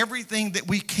 and everything that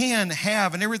we can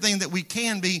have and everything that we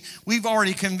can be, we've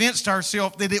already convinced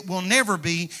ourselves that it will never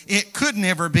be, it could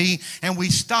never be, and we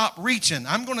stop reaching.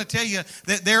 I'm going to tell you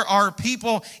that there are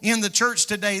people in the church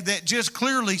today that just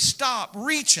clearly stop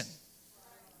reaching.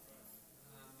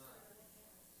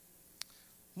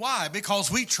 Why?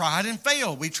 Because we tried and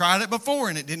failed. We tried it before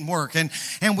and it didn't work. And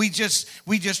we just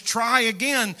try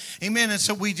again. Amen. And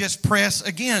so we just press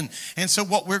again. And so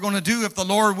what we're going to do, if the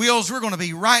Lord wills, we're going to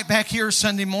be right back here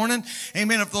Sunday morning.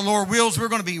 Amen. If the Lord wills, we're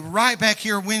going to be right back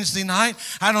here Wednesday night.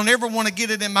 I don't ever want to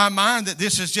get it in my mind that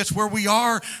this is just where we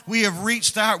are. We have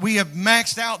reached out. We have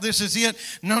maxed out. This is it.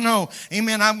 No.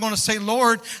 Amen. I'm going to say,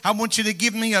 Lord, I want you to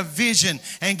give me a vision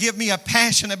and give me a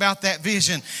passion about that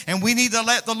vision. And we need to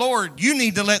let the Lord, you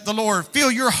need to let the Lord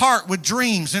fill your heart with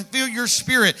dreams and fill your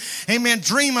spirit. Amen.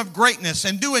 Dream of greatness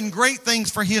and doing great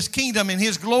things for His kingdom and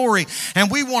His glory. And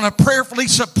we want to prayerfully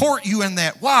support you in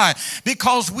that. Why?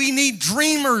 Because we need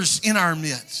dreamers in our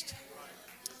midst.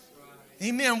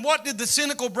 Amen. What did the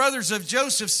cynical brothers of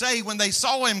Joseph say when they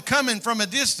saw him coming from a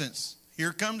distance?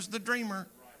 Here comes the dreamer.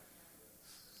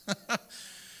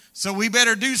 So we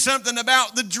better do something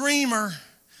about the dreamer.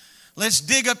 Let's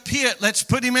dig a pit. Let's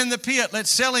put him in the pit. Let's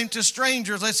sell him to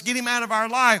strangers. Let's get him out of our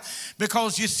life.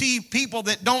 Because you see, people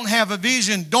that don't have a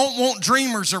vision don't want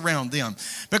dreamers around them.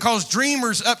 Because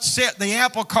dreamers upset the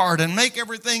apple cart and make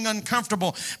everything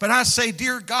uncomfortable. But I say,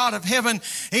 dear God of heaven,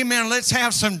 amen, let's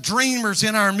have some dreamers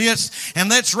in our midst. And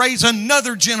let's raise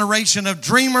another generation of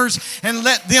dreamers and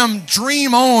let them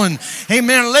dream on.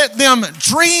 Amen. Let them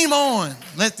dream on.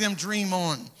 Let them dream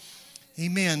on.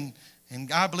 Amen.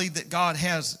 And I believe that God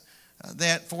has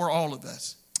that for all of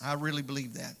us. I really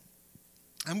believe that.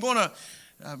 I'm going to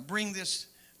bring this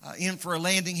in for a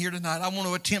landing here tonight. I want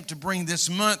to attempt to bring this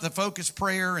month of focused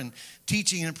prayer and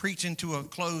teaching and preaching to a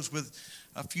close with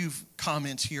a few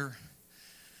comments here.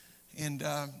 And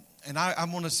I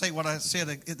want to say what I said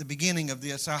at the beginning of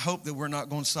this. I hope that we're not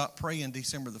going to stop praying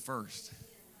December the 1st.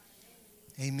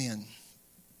 Amen.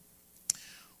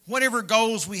 Whatever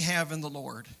goals we have in the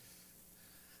Lord,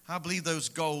 I believe those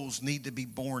goals need to be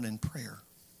born in prayer.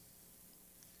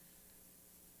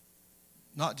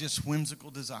 Not just whimsical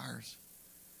desires,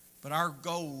 but our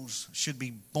goals should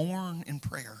be born in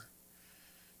prayer.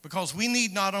 Because we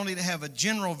need not only to have a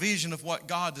general vision of what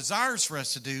God desires for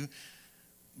us to do,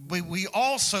 but we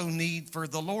also need for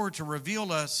the Lord to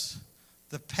reveal us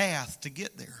the path to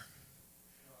get there.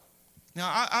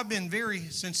 Now, I've been very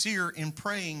sincere in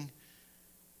praying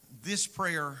this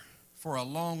prayer for a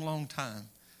long, long time.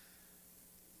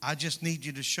 I just need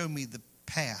you to show me the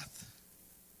path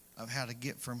of how to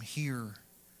get from here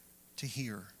to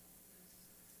here.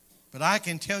 But I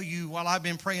can tell you, while I've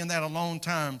been praying that a long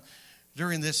time,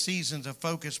 during this season of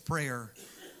focused prayer,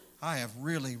 I have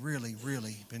really, really,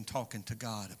 really been talking to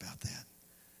God about that.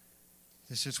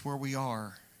 This is where we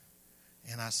are,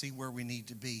 and I see where we need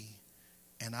to be,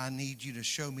 and I need you to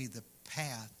show me the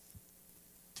path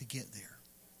to get there.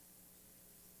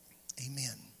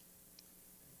 Amen.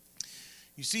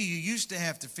 You see, you used to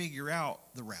have to figure out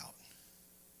the route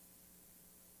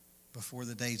before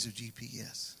the days of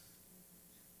GPS.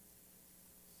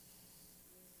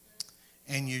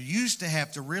 And you used to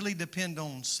have to really depend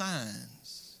on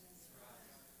signs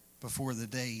before the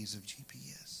days of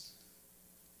GPS.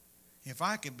 If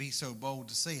I could be so bold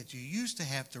to say it, you used to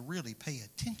have to really pay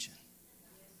attention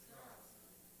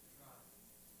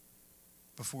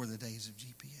before the days of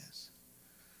GPS.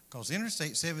 Because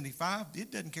Interstate 75,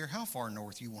 it doesn't care how far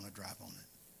north you want to drive on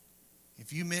it.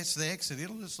 If you miss the exit,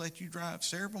 it'll just let you drive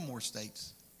several more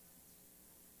states.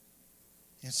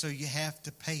 And so you have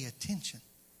to pay attention.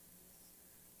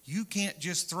 You can't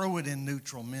just throw it in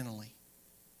neutral mentally,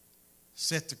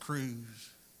 set the cruise,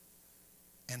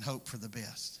 and hope for the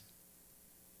best.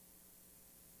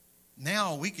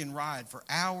 Now we can ride for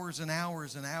hours and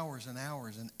hours and hours and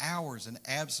hours and hours in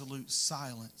absolute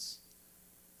silence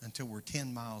until we're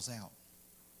 10 miles out.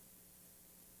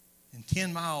 And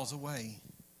 10 miles away,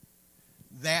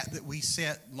 that we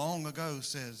set long ago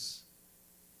says,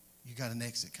 you got an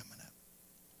exit coming up.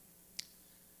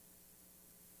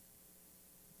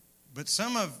 But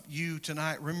some of you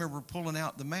tonight remember pulling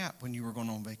out the map when you were going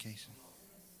on vacation.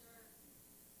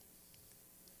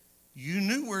 You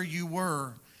knew where you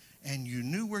were and you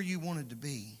knew where you wanted to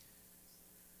be,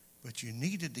 but you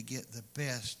needed to get the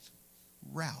best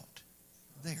route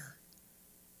there.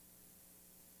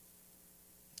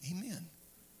 Amen.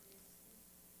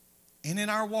 And in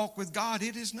our walk with God,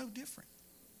 it is no different.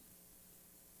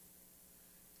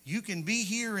 You can be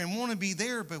here and want to be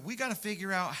there, but we got to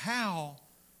figure out how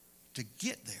to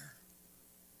get there.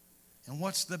 And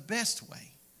what's the best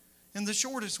way? And the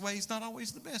shortest way is not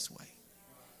always the best way.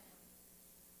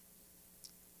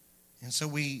 And so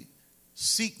we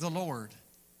seek the Lord,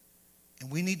 and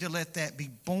we need to let that be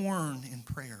born in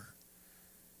prayer.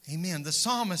 Amen. The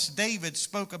psalmist David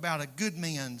spoke about a good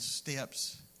man's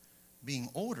steps being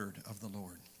ordered of the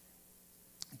Lord.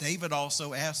 David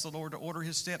also asked the Lord to order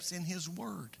his steps in his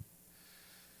word.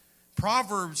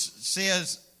 Proverbs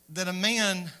says that a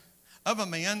man,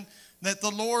 that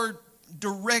the Lord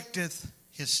directeth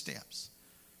his steps.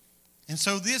 And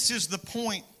so this is the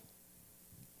point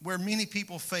where many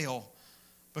people fail,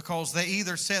 because they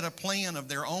either set a plan of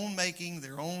their own making,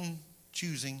 their own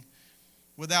choosing,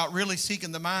 without really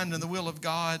seeking the mind and the will of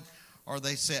God, or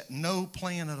they set no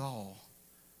plan at all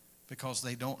because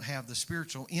they don't have the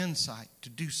spiritual insight to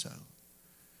do so.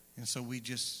 And so we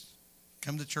just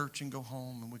come to church and go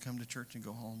home, and we come to church and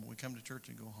go home, and we come to church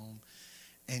and go home.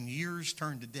 And years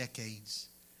turn to decades,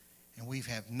 and we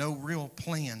have no real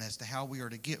plan as to how we are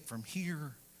to get from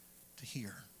here to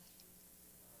here.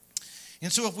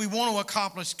 And so if we want to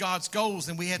accomplish God's goals,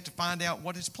 then we have to find out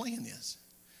what his plan is.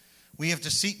 We have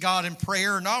to seek God in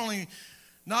prayer, not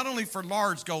only for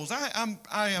large goals.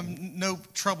 I am no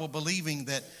trouble believing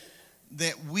that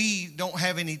we don't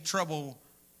have any trouble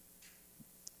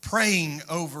praying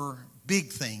over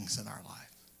big things in our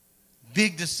life.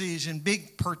 Big decision,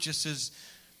 big purchases,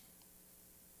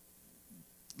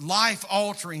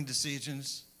 life-altering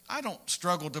decisions. I don't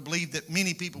struggle to believe that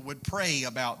many people would pray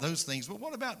about those things. But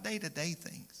what about day-to-day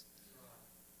things?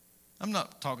 I'm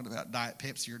not talking about Diet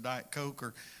Pepsi or Diet Coke,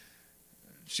 or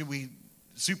should we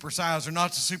supersize or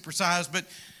not to supersize.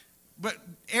 But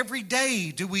every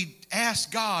day do we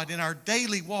ask God in our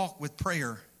daily walk with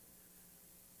prayer,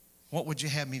 what would you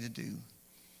have me to do?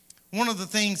 One of the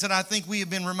things that I think we have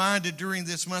been reminded during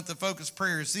this month of focused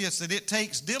prayer is this, that it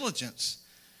takes diligence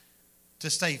to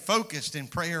stay focused in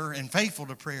prayer and faithful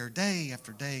to prayer day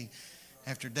after day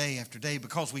after day after day,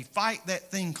 because we fight that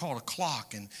thing called a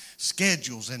clock and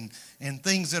schedules and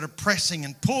things that are pressing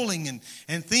and pulling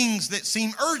and things that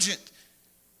seem urgent.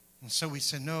 And so we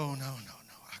say, no,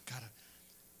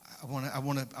 I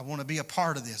want to be a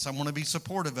part of this. I want to be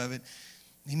supportive of it.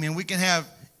 Amen. We can have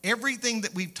everything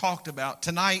that we've talked about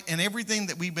tonight and everything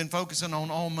that we've been focusing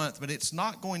on all month, but it's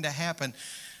not going to happen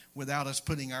without us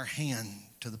putting our hand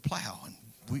to the plow.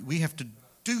 And we have to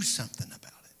do something about it.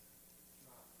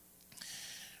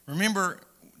 Remember,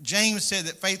 James said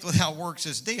that faith without works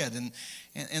is dead.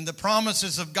 And the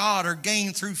promises of God are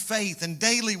gained through faith and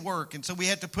daily work. And so we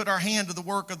have to put our hand to the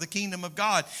work of the kingdom of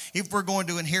God if we're going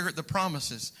to inherit the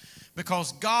promises.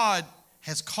 Because God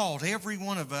has called every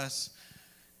one of us.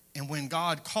 And when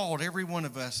God called every one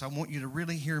of us, I want you to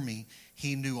really hear me.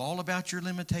 He knew all about your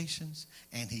limitations,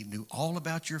 and he knew all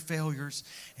about your failures,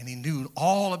 and he knew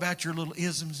all about your little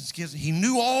isms and schisms. He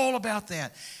knew all about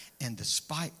that. And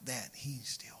despite that, he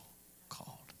still called.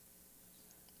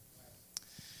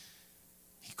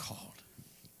 He called.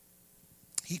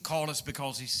 He called us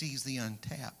because he sees the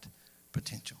untapped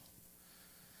potential.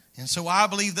 And so I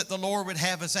believe that the Lord would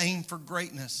have us aim for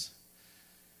greatness.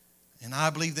 And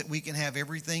I believe that we can have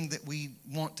everything that we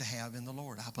want to have in the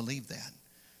Lord. I believe that.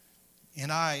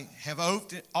 And I have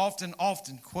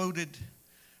often quoted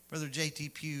Brother J.T.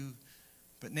 Pugh,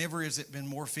 but never has it been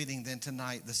more fitting than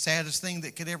tonight. The saddest thing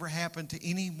that could ever happen to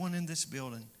anyone in this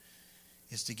building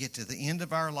is to get to the end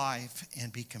of our life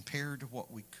and be compared to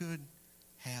what we could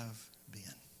have been.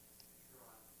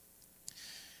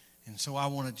 And so I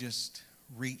want to just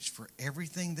reach for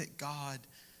everything that God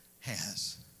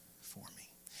has for me.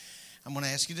 I'm going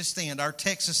to ask you to stand. Our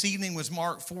text this evening was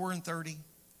Mark 4:30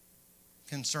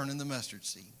 concerning the mustard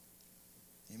seed.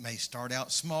 It may start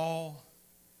out small,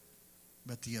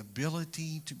 but the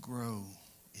ability to grow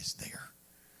is there.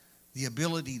 The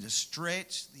ability to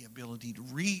stretch, the ability to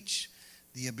reach,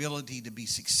 the ability to be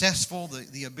successful,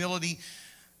 the ability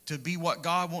to be what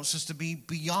God wants us to be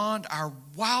beyond our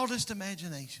wildest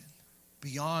imagination.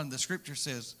 Beyond, the scripture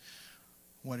says,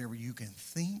 whatever you can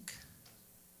think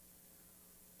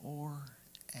or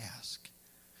ask.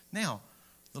 Now,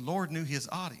 the Lord knew his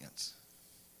audience.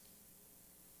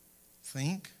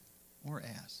 Think or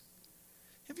ask.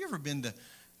 Have you ever been to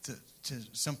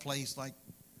some place like,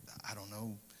 I don't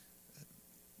know,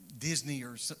 Disney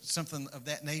or something of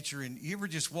that nature, and you ever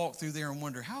just walk through there and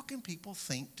wonder, how can people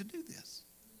think to do this?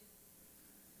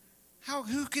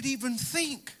 Who could even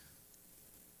think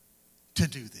to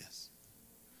do this?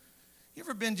 You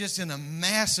ever been just in a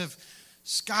massive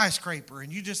skyscraper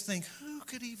and you just think, who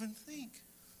could even think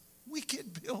we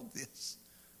could build this?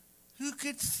 Who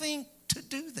could think to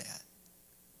do that?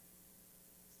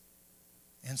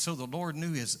 And so the Lord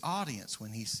knew his audience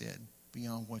when he said,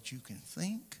 beyond what you can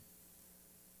think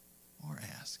or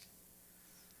ask.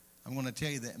 I'm going to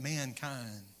tell you that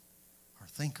mankind are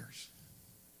thinkers.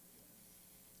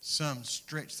 Some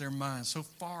stretch their minds so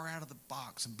far out of the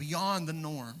box and beyond the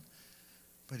norm.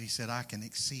 But he said, I can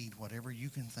exceed whatever you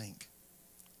can think.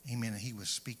 Amen. And he was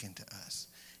speaking to us.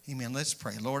 Amen. Let's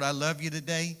pray. Lord, I love you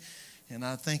today. And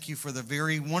I thank you for the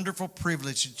very wonderful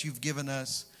privilege that you've given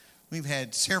us. We've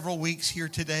had several weeks here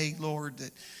today, Lord,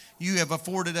 that you have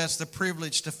afforded us the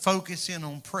privilege to focus in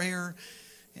on prayer.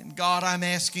 And God, I'm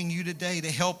asking you today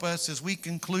to help us as we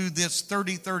conclude this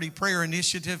 30-30 prayer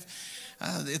initiative.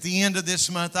 At the end of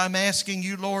this month, I'm asking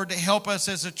you, Lord, to help us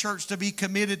as a church to be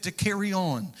committed to carry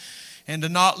on and to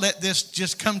not let this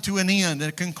just come to an end,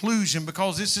 a conclusion,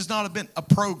 because this has not been a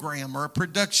program or a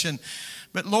production.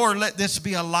 But Lord, let this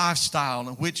be a lifestyle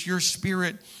in which your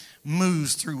Spirit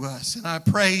moves through us. And I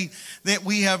pray that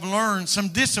we have learned some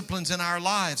disciplines in our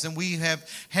lives and we have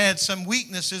had some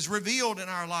weaknesses revealed in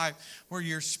our life where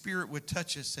your Spirit would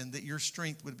touch us and that your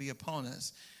strength would be upon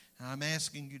us. And I'm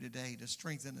asking you today to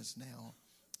strengthen us now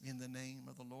in the name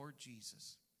of the Lord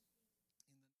Jesus.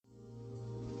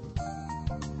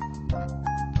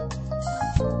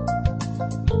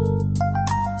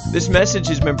 This message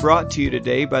has been brought to you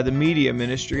today by the media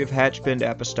ministry of Hatchbend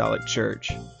Apostolic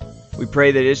Church. We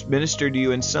pray that it's ministered to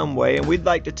you in some way, and we'd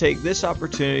like to take this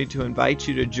opportunity to invite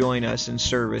you to join us in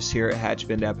service here at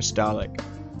Hatchbend Apostolic.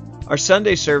 Our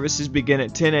Sunday services begin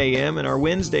at 10 a.m. and our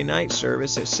Wednesday night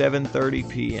service at 7:30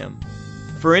 p.m.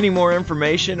 For any more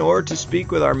information or to speak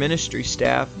with our ministry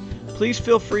staff, please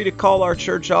feel free to call our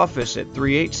church office at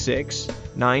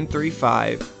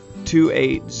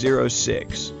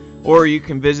 386-935-2806, or you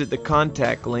can visit the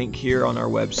contact link here on our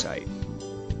website.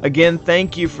 Again,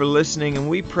 thank you for listening, and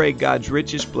we pray God's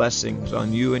richest blessings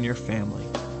on you and your family.